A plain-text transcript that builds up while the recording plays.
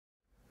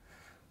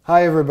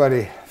Hi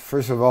everybody.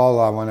 First of all,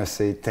 I want to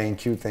say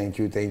thank you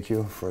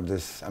for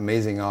this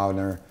amazing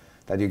honor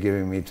that you're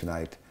giving me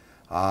tonight.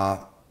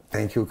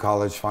 Thank you,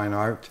 College Fine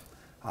Art,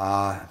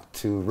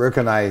 to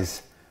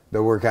recognize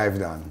the work I've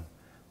done.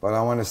 But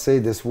I want to say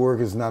this work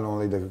is not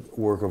only the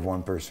work of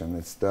one person,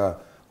 it's the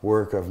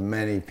work of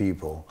many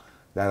people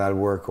that I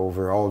work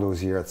over all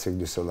those years at Cirque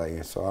du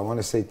Soleil. So I want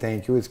to say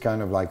thank you. It's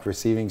kind of like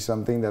receiving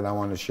something that I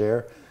want to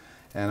share,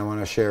 and I want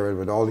to share it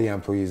with all the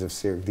employees of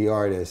Cirque, the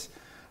artists,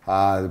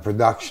 the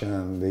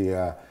production,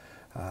 the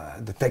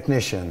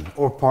technician,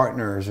 or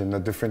partners in the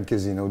different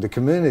casino, the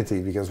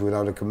community, because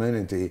without a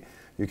community,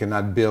 you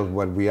cannot build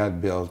what we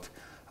had built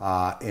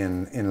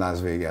in Las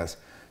Vegas.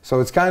 So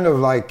it's kind of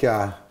like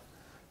a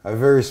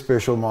very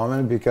special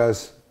moment,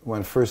 because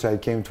when first I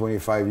came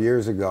 25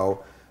 years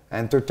ago,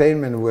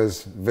 entertainment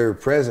was very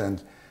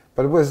present,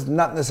 but it was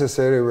not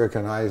necessarily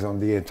recognized on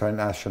the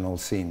international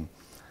scene.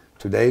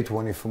 Today,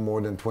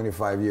 more than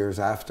 25 years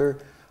after,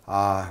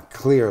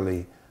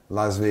 clearly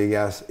Las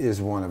Vegas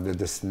is one of the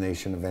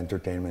destinations of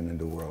entertainment in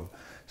the world.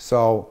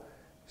 So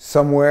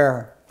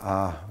somewhere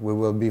we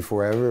will be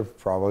forever,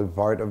 probably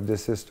part of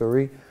this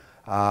history,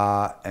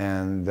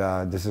 and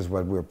this is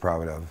what we're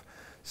proud of.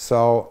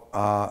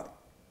 So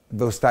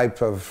those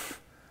types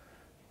of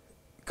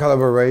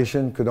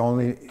collaboration could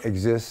only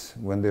exist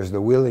when there's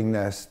the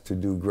willingness to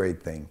do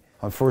great things.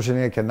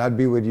 Unfortunately, I cannot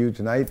be with you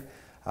tonight,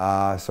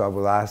 so I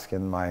will ask,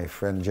 and my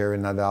friend Jerry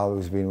Nadal,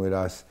 who's been with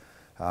us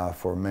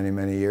for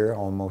many years,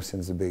 almost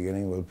since the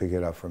beginning, will pick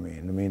it up for me.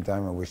 In the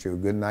meantime, I wish you a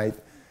good night,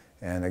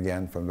 and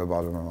again, from the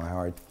bottom of my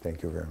heart,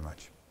 thank you very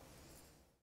much.